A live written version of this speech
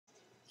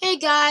Hey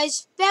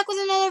guys, back with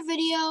another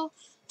video.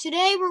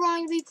 Today we're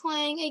going to be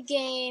playing a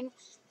game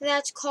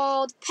that's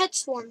called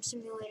Swarm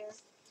Simulator.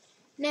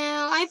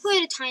 Now, I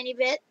played a tiny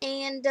bit,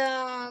 and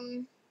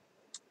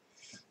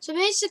so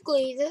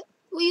basically,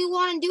 what you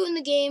want to do in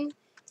the game,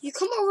 you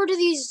come over to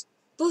these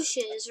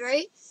bushes,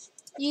 right?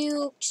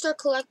 You start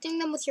collecting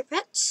them with your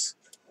pets,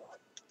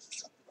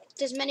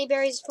 as many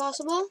berries as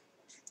possible.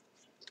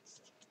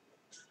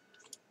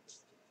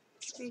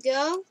 There you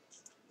go.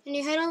 And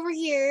you head over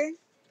here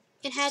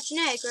and hatch an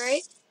egg,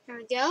 right? There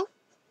we go.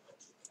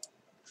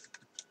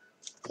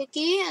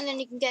 Cookie, and then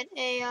you can get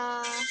a,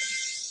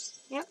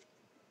 yep.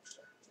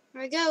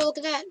 There we go, look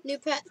at that, new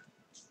pet.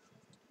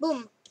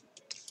 Boom.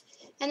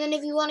 And then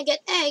if you want to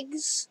get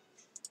eggs,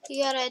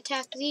 you gotta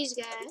attack these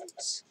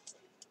guys.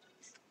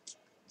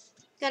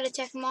 Gotta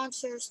attack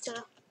monsters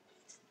to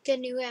get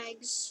new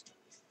eggs.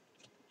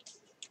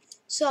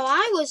 So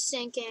I was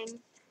thinking,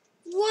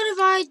 what if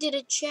I did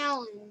a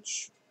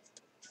challenge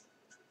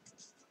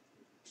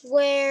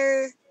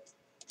where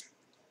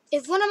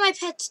if one of my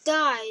pets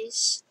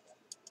dies,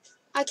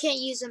 I can't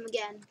use them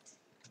again.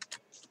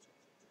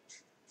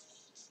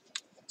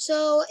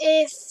 So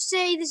if,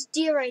 say, this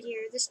deer right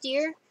here, this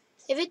deer,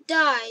 if it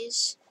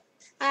dies,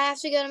 I have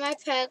to go to my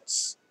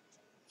pets,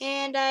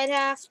 and I'd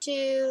have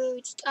to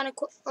just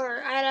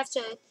I'd have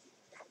to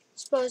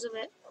dispose of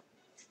it.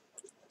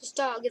 This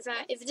dog,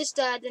 if this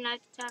died, then I'd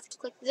have to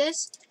click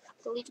this,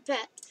 delete the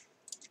pet.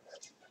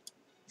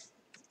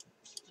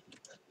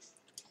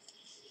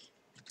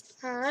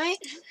 Alright,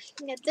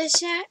 get this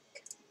sack.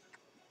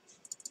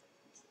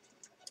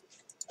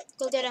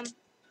 Go get him.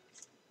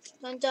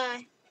 Don't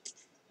die.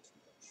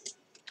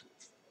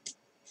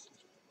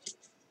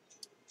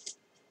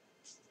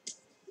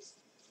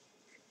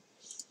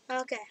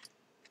 Okay. I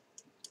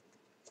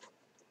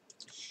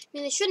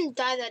mean, they shouldn't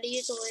die that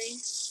easily.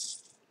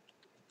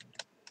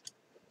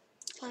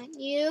 Plant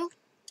you.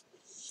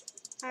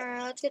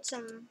 Alright, let's get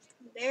some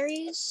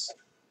berries.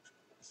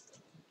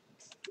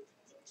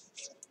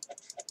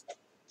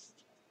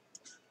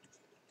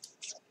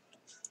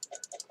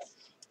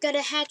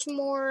 Gotta hatch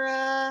more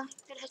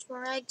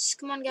eggs.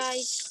 Come on,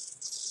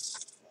 guys.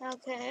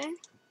 Okay.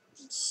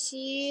 Let's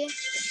see.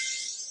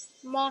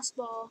 Moss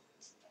ball.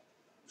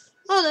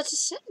 Oh,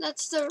 that's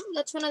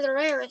one of the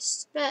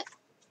rarest. Bet.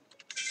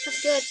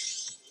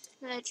 That's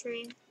good. That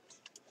tree.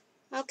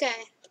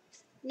 Okay.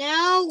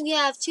 Now we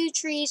have 2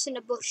 trees and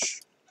a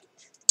bush.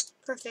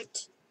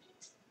 Perfect.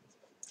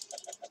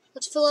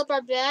 Let's fill up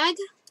our bag.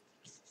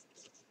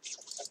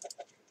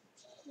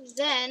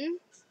 Then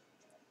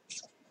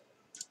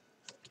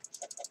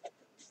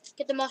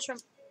get the mushroom.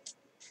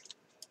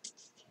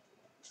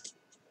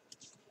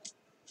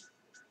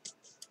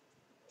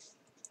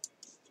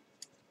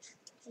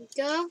 There we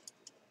go.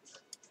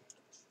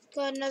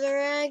 Got another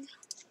egg.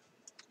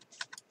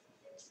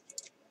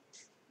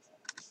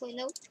 Wait,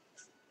 nope.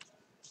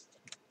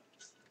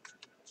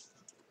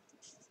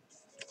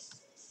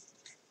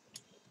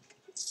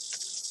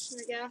 There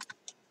we go.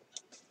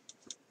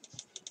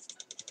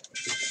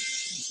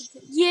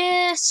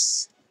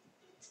 Yes!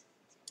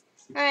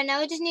 Alright, now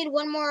we just need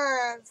one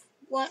more,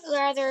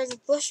 either the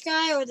bush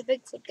guy or the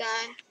bigfoot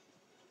guy.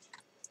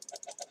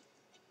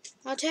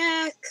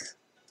 Attack!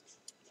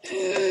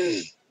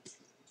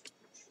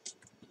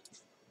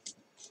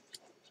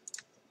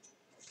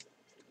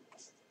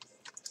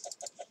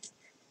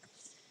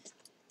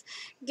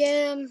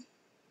 Get him.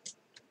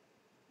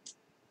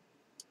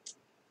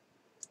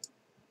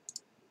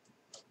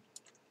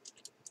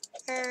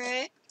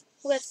 Alright.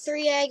 We'll get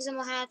 3 eggs and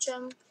we'll hatch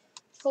them.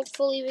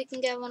 Hopefully we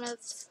can get one of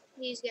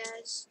these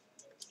guys.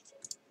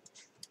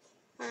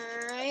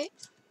 Alright.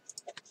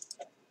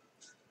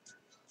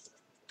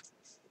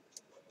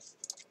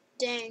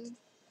 Dang.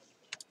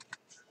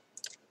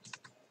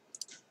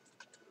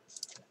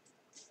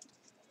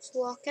 Let's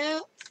walk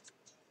out.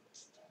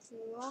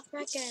 Walk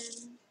back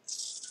in.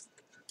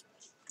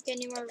 Get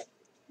any more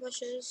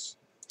bushes.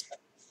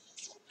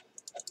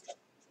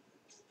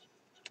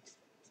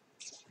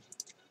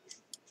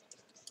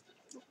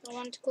 I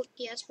wanted to click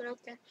yes, but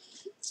okay.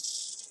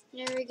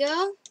 There we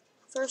go.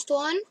 First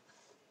one.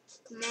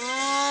 Come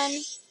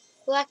on.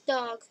 Black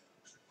dog.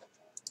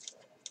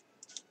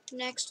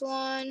 Next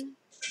one.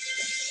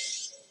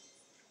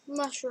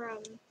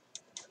 Mushroom.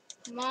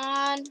 Come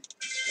on.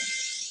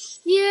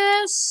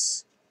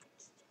 Yes!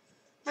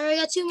 Alright, we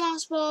got 2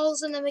 moss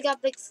balls, and then we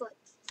got Bigfoot.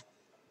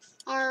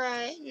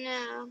 Alright,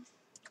 now.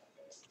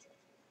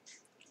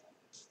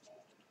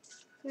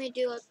 What can we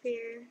do up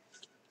here?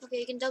 Okay,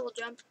 you can double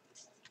jump.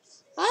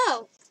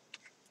 Oh!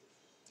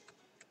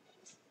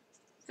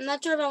 I'm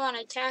not sure if I want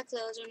to attack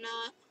those or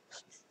not.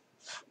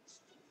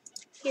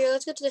 Here,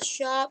 let's go to the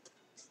shop.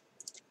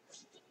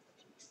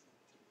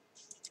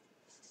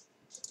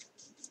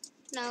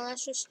 No,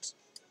 that's just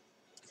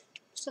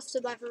stuff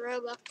to buy for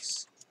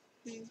Roblox.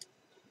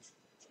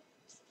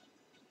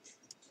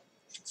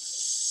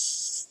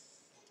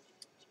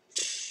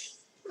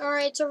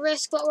 Alright, it's a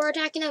risk, but we're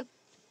attacking him.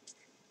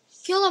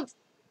 Kill him!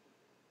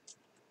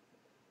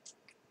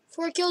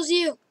 Before he kills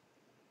you.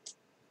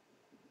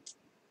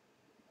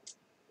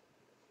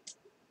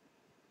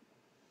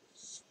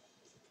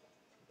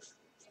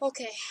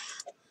 Okay.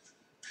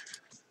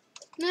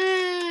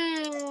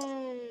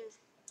 No.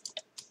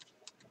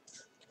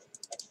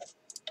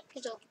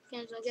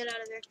 Cancel, get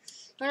out of there.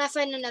 We're not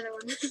fighting another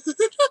one.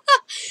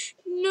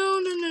 No,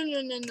 no, no,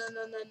 no, no, no,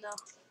 no, no, no.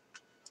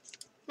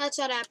 That's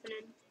not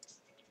happening.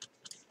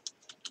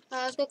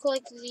 Let's go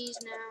collect these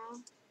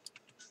now.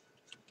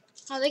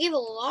 Oh, they give a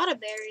lot of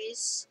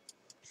berries.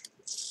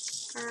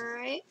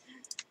 Alright.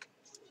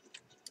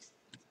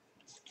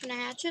 Can I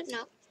hatch it?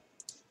 No.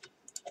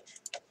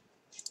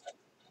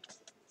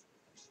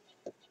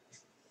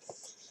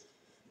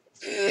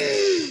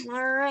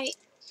 Alright.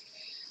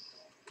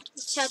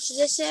 Let's hatch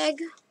this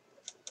egg.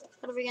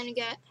 What are we gonna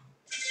get?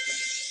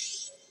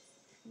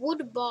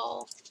 Wood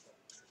ball.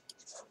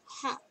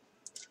 Huh.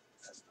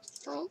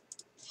 Oh,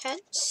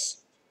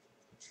 pets.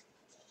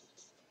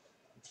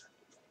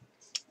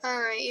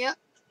 Alright, yep.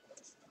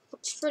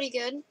 Looks pretty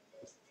good.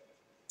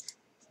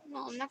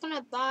 No, I'm not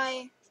gonna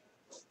buy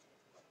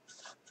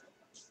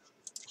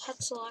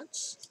pet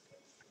slots.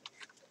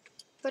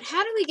 But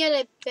how do we get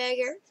a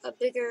bigger, how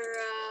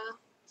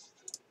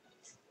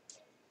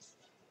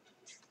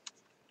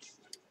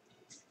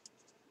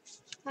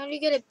do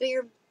you get a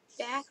bigger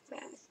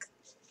backpack?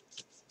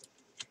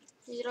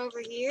 Is it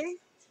over here?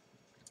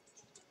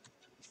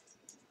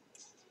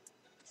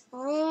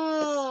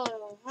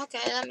 Oh, okay,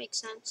 that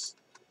makes sense.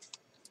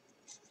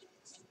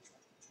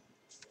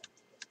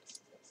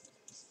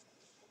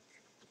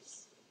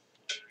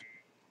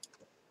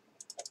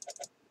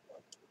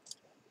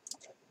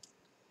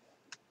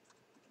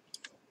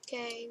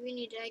 Okay, we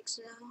need eggs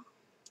now.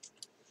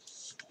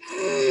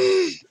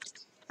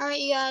 Alright,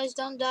 you guys,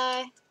 don't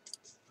die.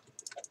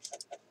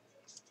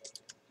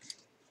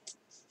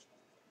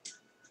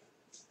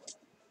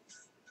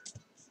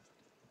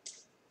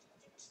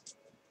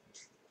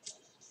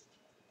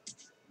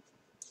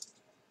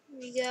 Here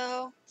we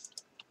go.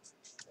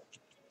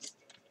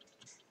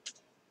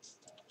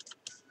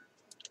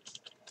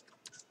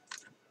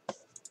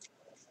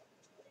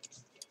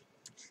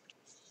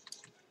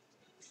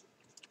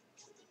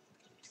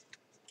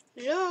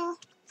 Hello?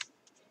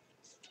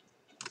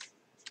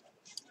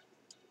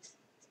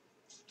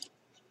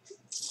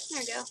 There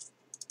we go.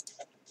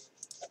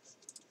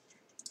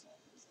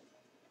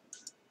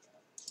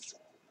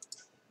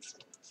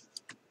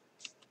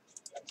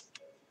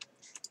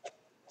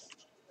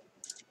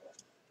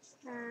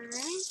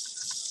 Alright.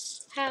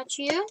 Hatch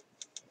you.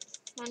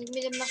 Come on, give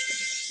me the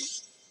mushroom.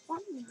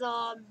 What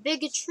the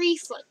big tree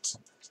foot?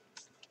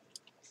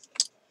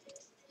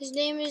 His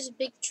name is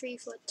Big Tree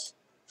Foot.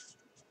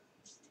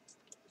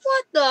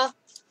 What the?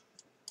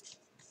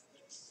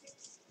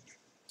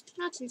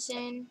 That's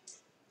insane.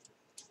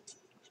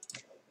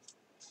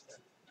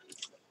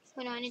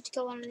 Wait, no, I need to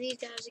kill one of these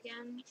guys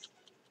again.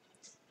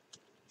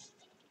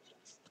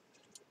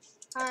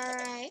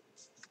 Alright.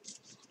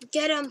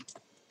 Get him!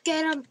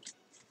 Get him!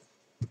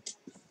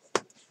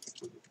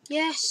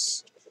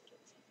 Yes!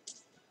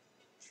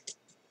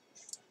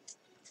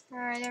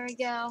 Alright, there we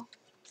go.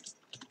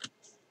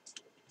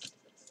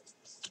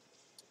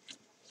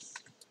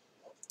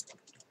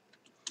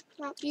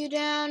 Drop you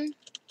down.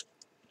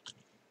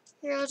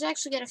 Here, let's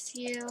actually get a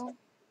few.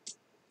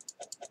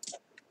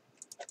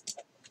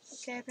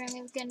 Okay,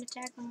 apparently we can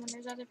attack them when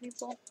there's other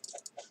people.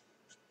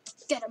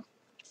 Get him!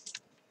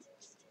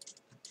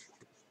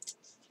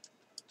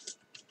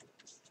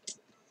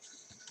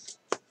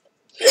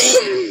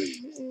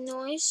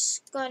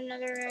 Nice. Got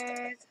another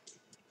egg.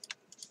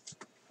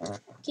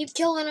 Keep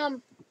killing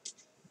them.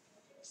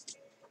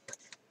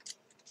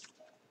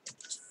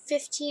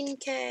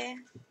 15k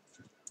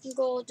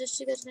gold just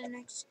to go to the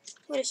next.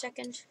 Wait a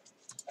second.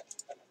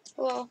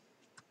 Whoa.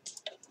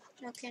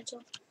 No,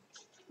 cancel.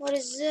 What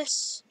is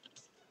this?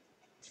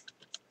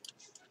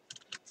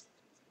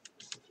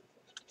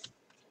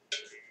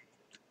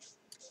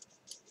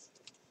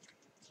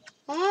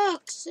 Oh,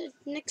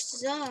 next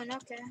zone.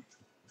 Okay.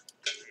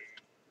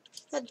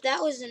 But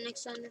that was the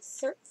next zone.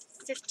 The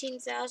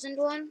 15,000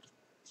 one.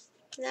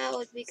 That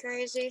would be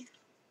crazy.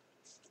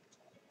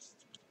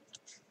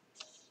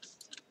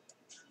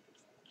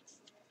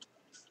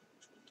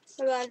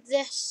 What about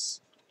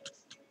this?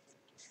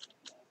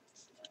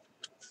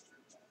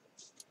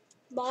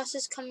 Boss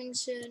is coming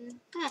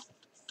soon. Huh.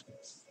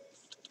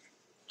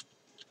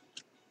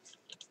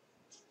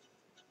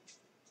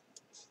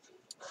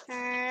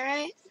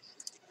 Alright.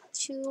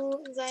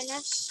 To thy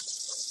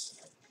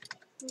nest.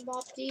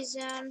 Bop these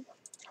down.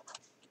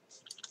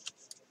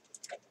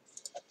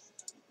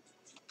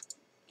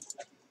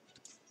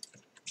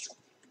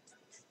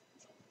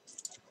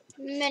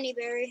 Many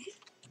berry.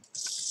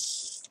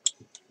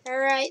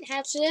 Alright,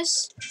 hatch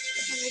this.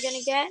 What are we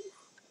gonna get?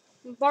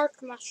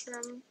 Bark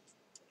mushroom.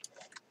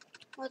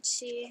 Let's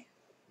see.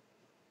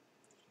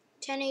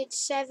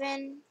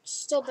 1087.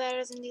 Still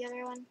better than the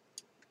other one.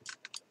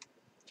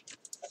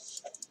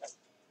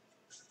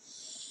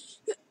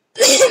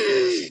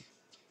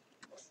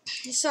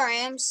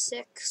 Sorry, I'm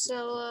sick,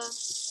 so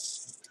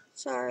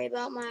sorry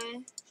about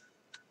my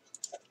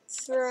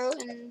throat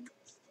and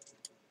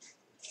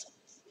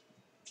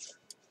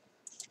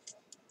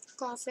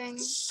coughing.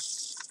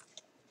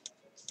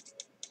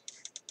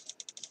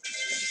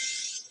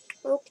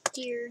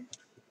 deer.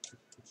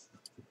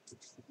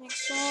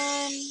 Next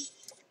one.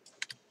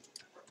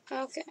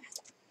 Okay.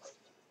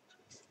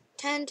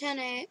 10, 10,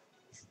 8.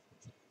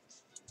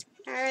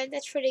 Alright,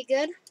 that's pretty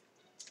good.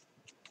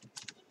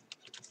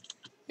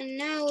 And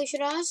now we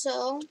should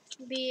also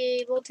be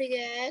able to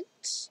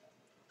get,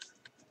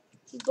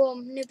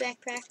 boom, new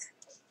backpack.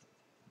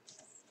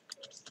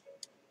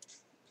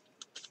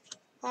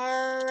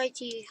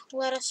 Alrighty,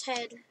 let us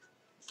head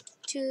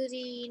to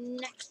the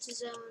next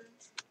zone.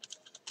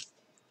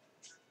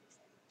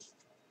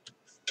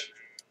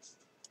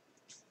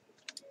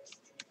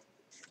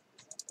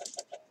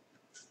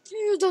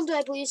 Don't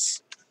die,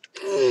 please.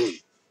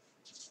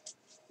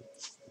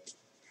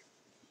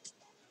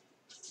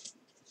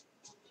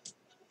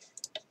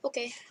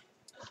 Okay.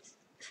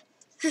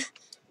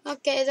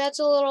 Okay, that's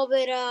a little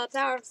bit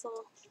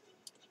powerful.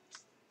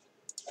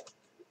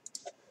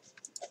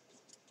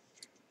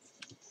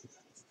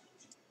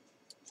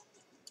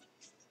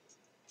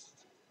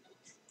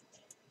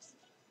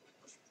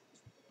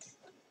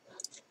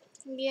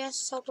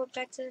 Yes, teleport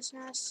back to this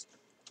nest.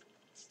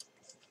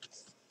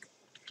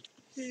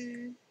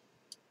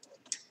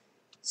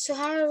 So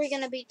how are we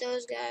gonna beat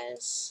those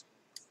guys?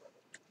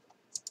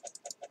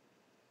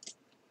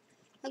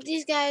 Like,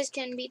 these guys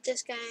can beat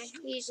this guy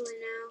easily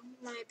now.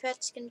 My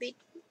pets can beat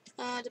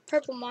the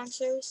purple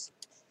monsters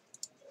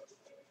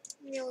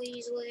real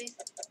easily.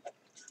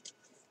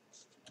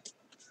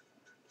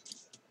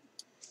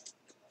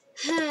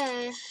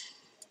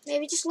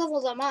 Maybe just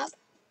level them up.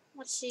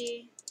 Let's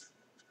see.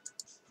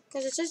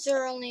 Because it says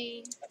they're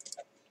only...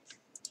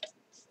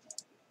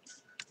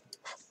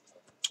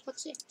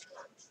 Let's see.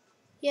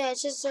 Yeah, it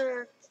says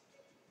they're...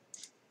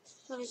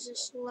 What is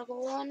this?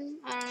 Level 1?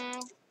 I don't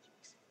know.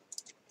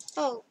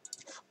 Oh.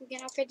 We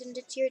can upgrade them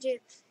to tier 2. You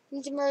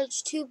need to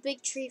merge 2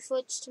 big tree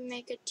foots to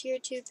make a tier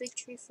 2 big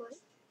tree foot.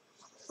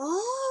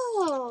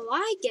 Oh,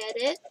 I get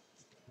it.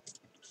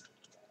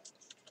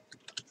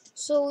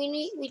 So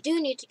we do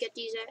need to get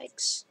these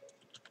eggs.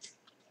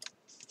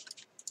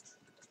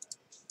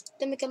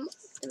 Then make them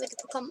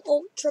become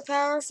ultra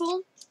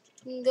powerful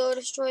and go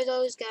destroy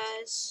those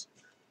guys.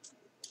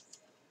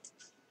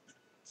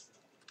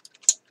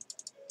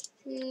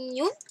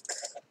 Yoink.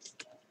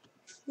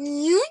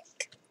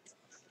 Yoink.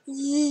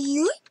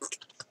 Yoink.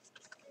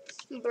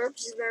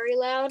 Burps is very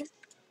loud.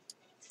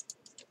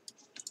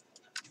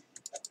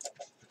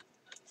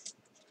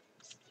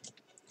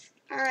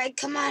 Alright,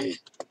 come on.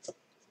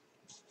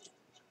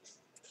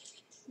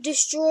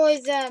 Destroy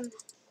them.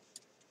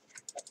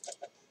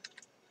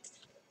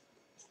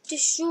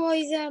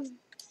 Destroy them.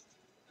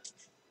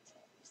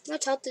 How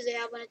much health do they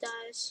have when it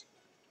dies?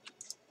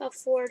 About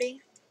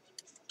 40.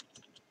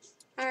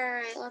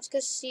 Alright, let's go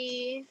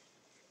see.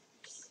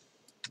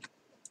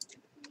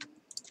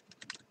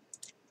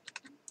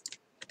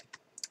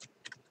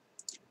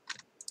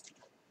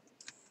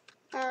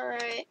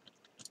 Alright.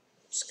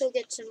 Let's go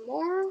get some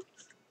more.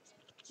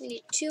 We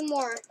need 2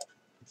 more.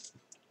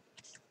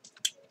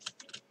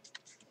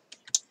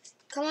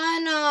 Come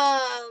on,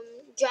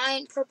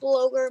 giant purple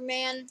ogre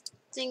man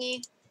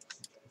thingy.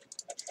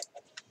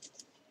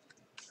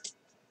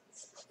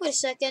 Wait a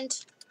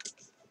second.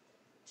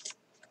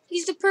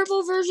 He's the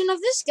purple version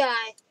of this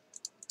guy.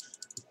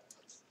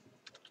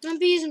 I'm gonna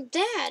be his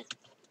dad.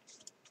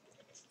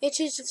 It's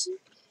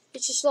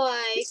just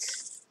like,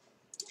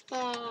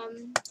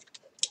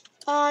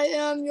 I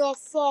am your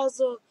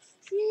father.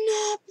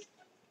 No.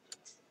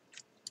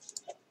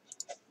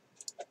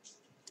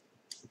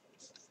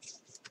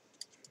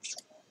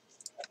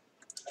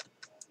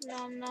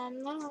 Nom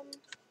nom nom.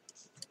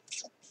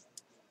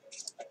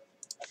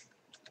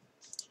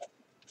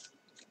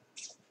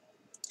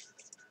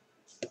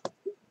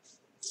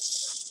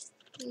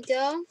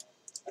 Go.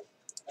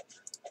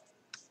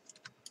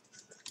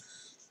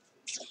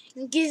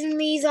 Give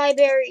me thy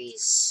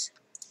berries.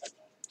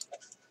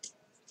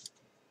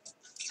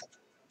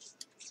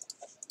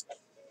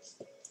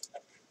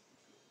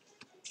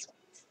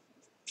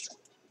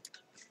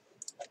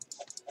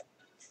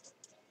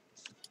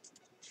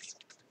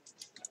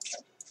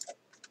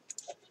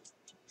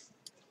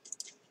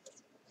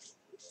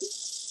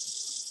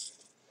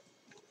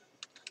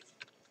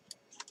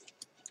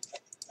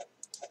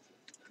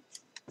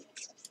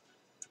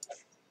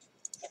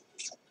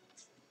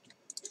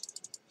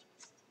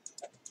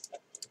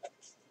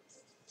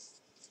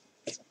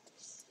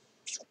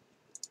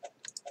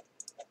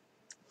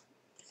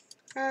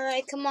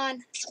 Alright, come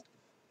on.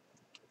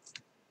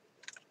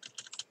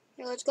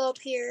 Here, let's go up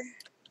here.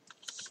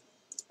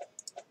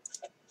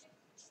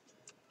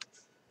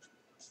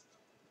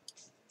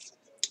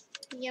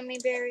 Yummy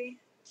berry.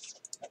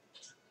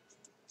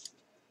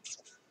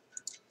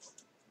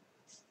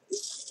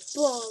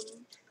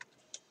 Boom.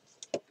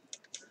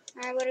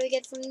 Alright, what do we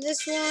get from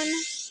this one?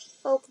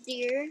 Oak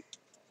deer.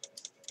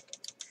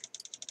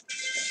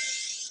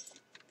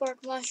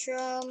 Bark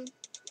mushroom.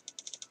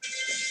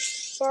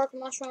 Bark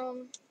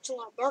mushroom. It's a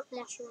lot of bark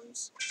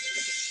mushrooms.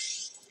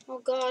 Oh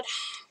god.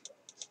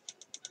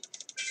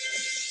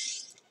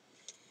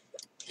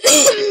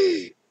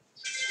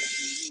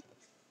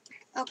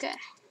 Okay.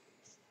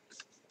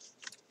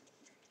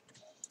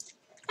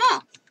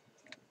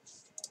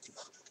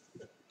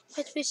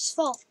 Space is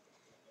full.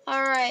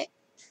 Alright.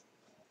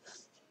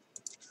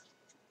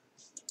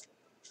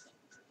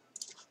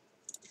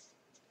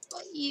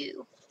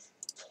 You.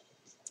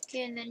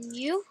 Okay, and then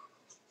you.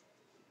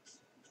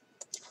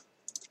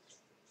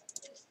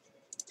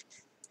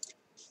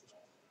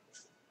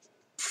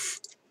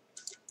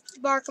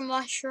 Bark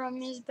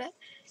mushroom is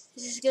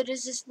as good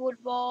as this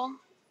wood ball.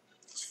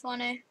 It's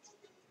funny.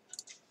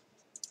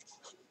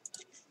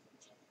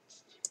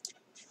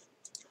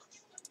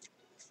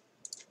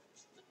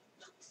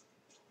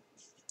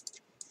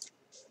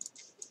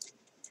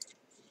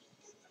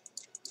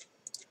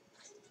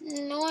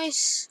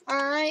 Nice.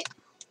 Alright.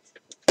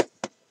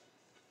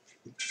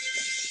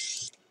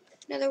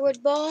 Another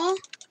wood ball.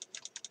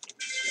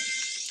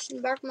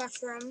 Some bark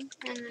mushroom.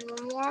 And then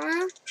one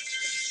more.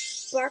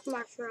 Bark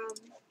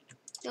mushroom.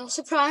 No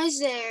surprise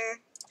there.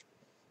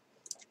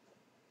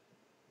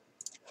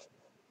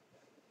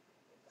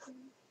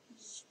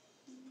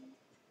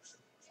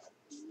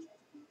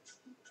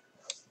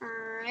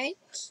 Alright.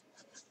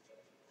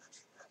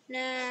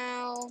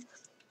 Now,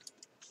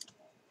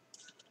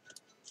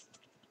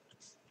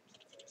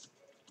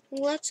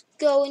 let's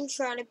go and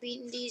try to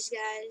beat these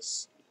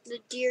guys. The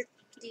deer,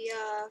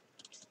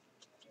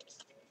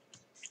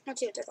 let's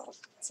see what they're called.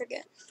 I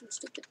forget. I'm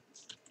stupid.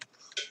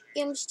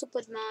 I'm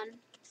stupid, man.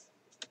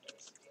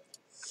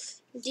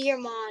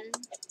 Deermon.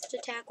 Let's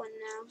attack one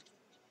now.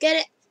 Get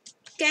it!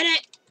 Get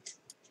it!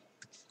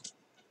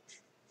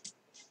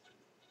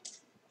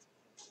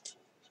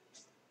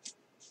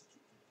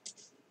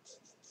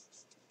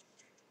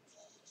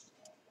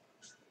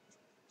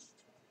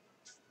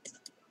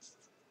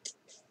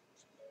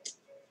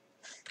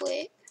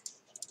 Wait.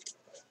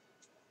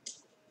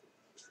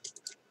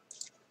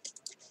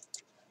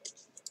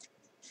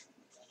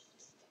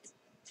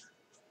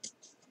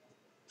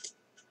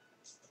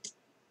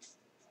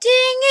 Dang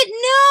it,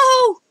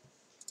 no!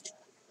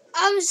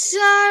 I'm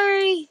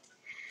sorry.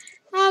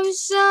 I'm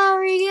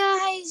sorry,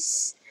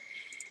 guys.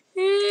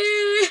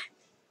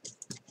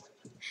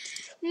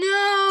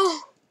 No.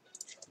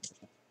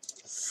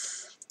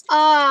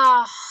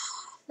 Ah,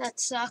 that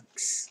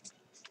sucks.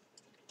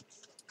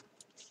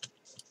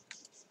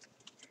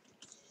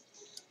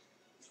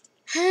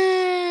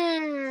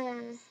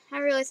 I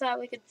really thought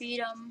we could beat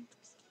them.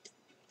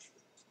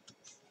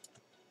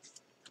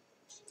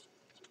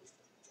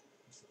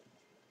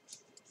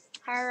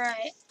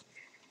 Alright.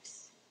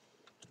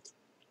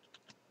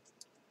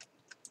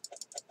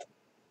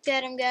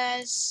 Get him,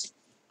 guys.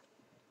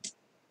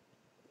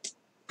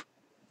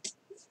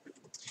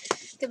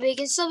 But we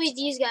can still beat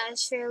these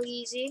guys fairly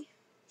easy.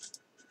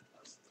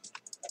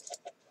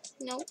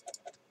 Nope.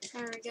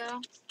 There we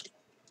go.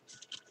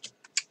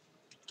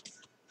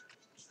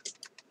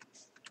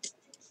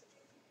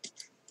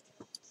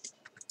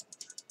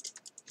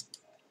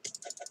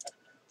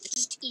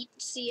 Just eat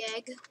the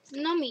egg.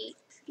 Nummy.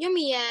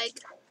 Yummy egg.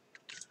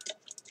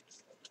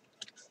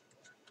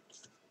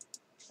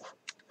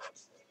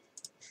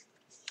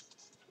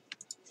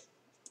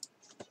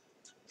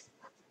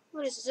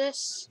 What is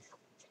this?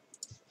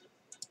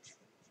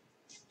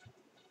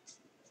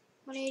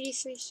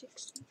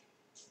 183.60.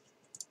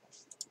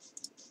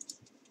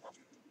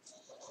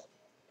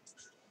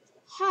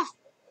 Huh.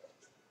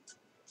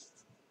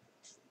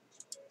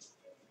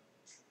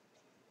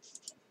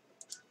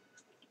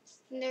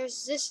 And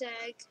there's this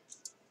egg.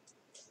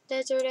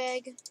 Desert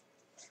egg.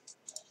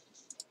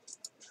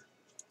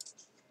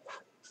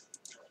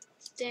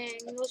 Dang,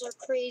 those are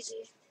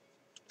crazy.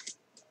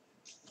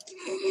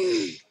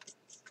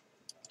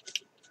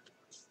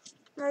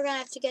 We're gonna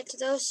have to get to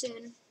those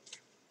soon.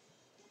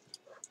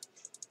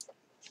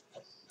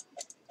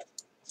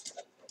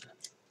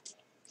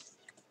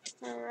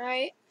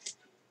 Alright.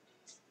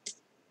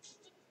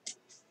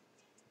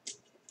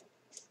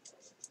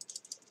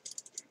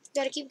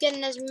 Gotta keep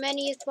getting as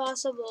many as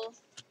possible.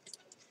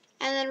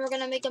 And then we're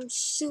gonna make them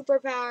super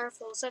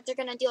powerful. So they're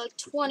gonna do like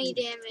 20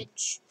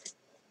 damage.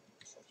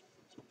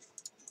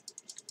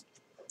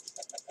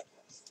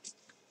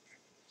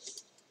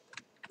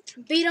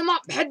 Beat him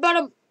up, headbutt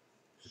him.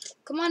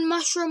 Come on,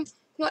 mushroom.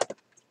 Come on,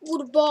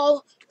 wood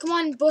ball. Come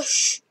on,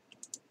 bush.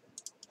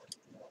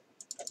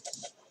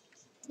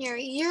 Here,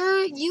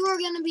 you are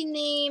gonna be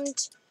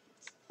named.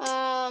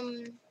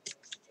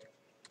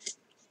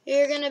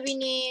 You're gonna be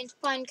named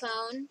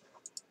Pinecone.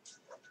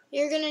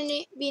 You're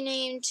gonna be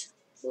named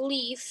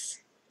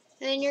Leaf.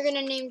 And then you're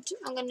gonna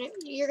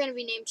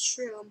be named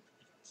Shroom.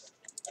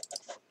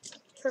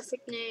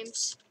 Perfect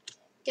names.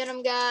 Get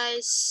them,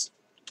 guys.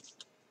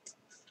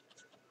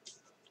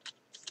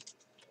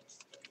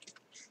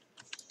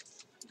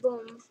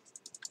 Boom.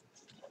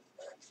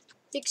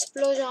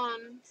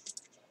 Explosion.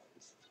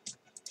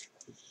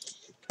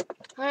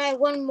 Alright,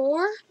 one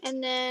more,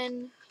 and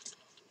then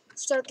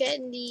start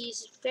getting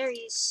these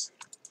berries.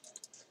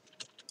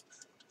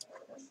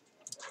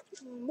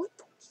 Whoop.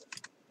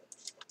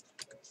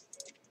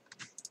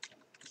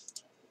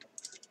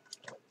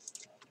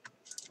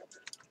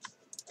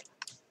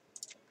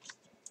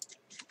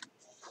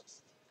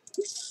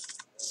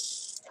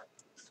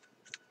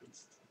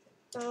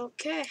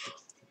 Okay.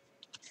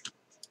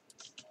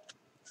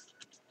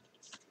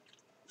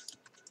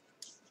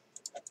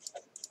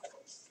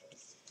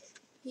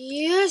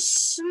 Yes,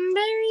 some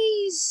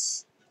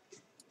berries.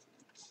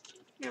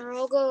 Now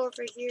we'll go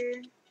over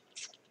here.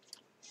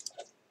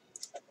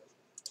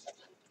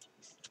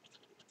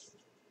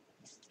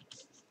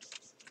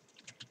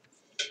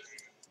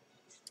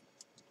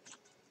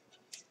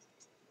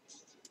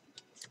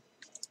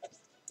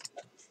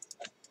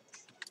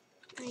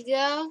 There you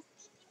go.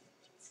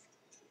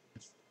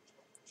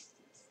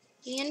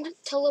 And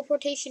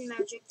teleportation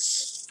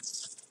magics.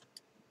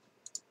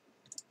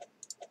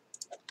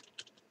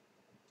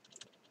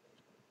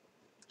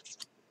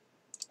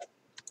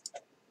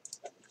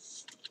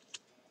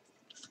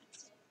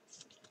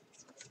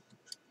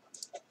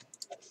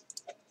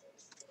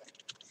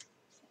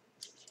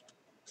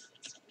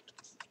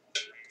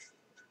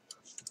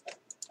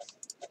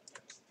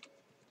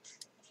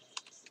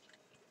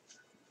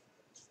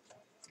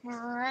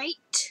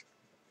 Alright.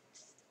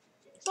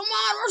 Come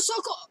on, we're so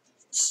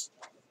close.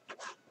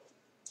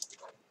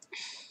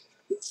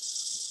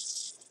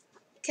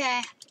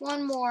 Okay,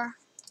 one more.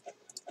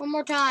 One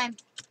more time.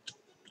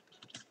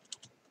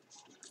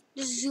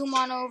 Just zoom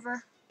on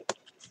over.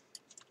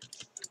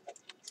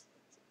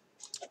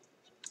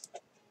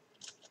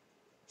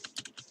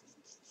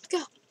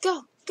 Go,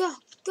 go, go,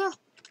 go.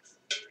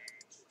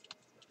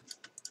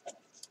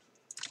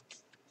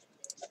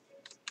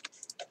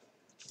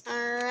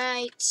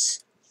 Alright.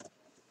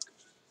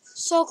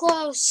 So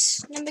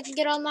close. Then we can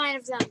get all 9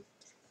 of them.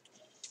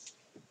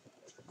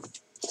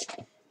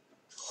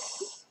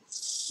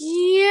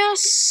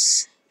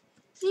 Yes.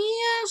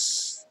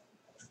 Yes.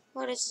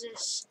 What is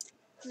this?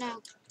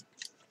 No.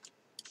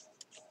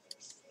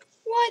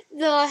 What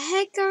the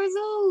heck are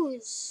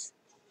those?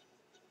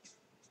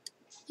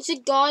 It's a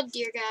god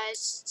deer,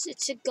 guys.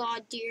 It's a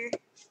god deer.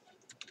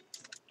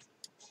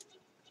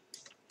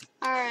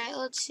 Alright,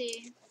 let's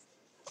see.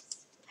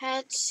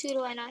 Pets, who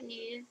do I not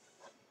need?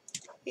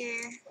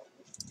 Here.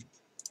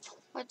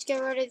 Let's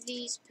get rid of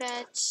these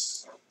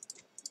pets.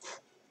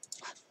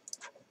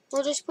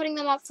 We're just putting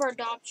them up for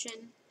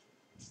adoption.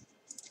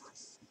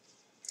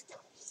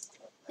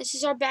 This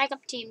is our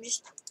backup team.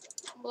 Just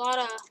a lot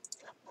of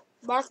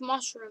bark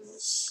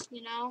mushrooms,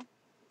 you know?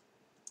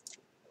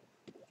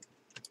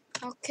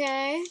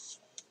 Okay.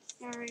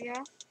 There we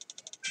go.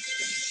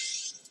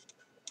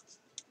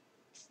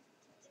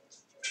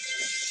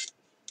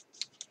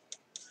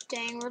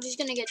 Dang, we're just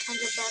gonna get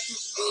tons of bark.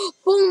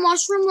 Boom,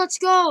 mushroom, let's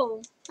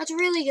go. That's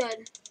really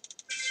good.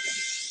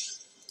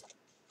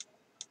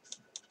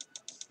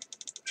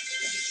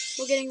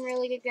 We're getting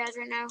really good guys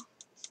right now.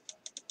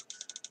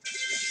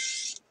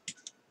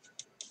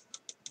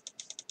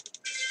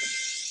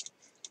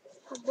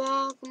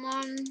 Ball, come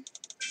on.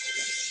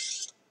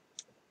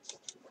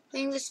 I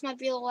think this might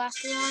be the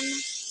last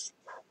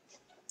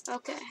one.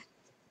 Okay.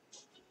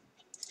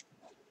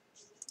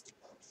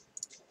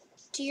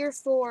 Tier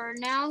 4.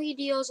 Now he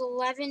deals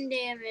 11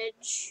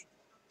 damage.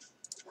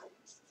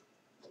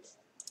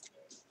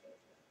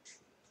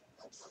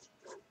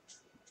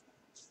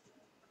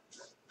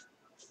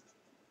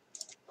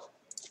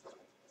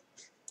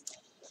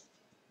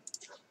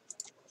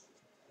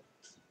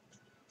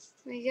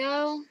 There we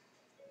go.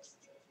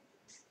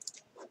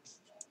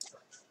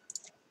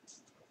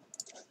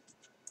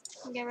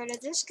 Get rid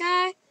of this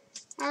guy.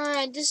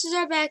 Alright, this is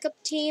our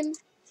backup team.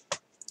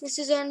 This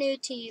is our new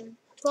team.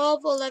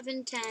 12,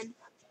 11, 10.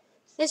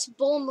 This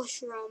bull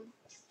mushroom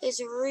is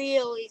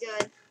really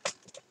good.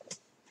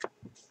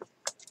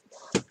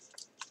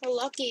 We're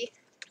lucky.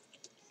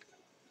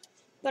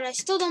 But I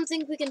still don't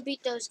think we can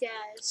beat those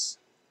guys.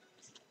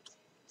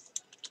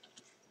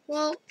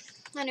 Well,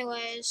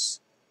 anyways.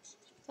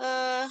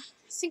 I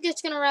think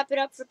that's going to wrap it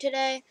up for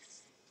today.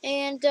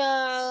 And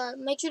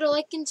make sure to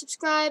like and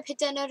subscribe. Hit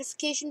that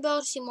notification bell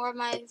to see more of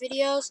my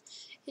videos.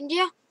 And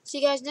yeah,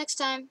 see you guys next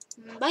time.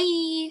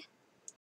 Bye!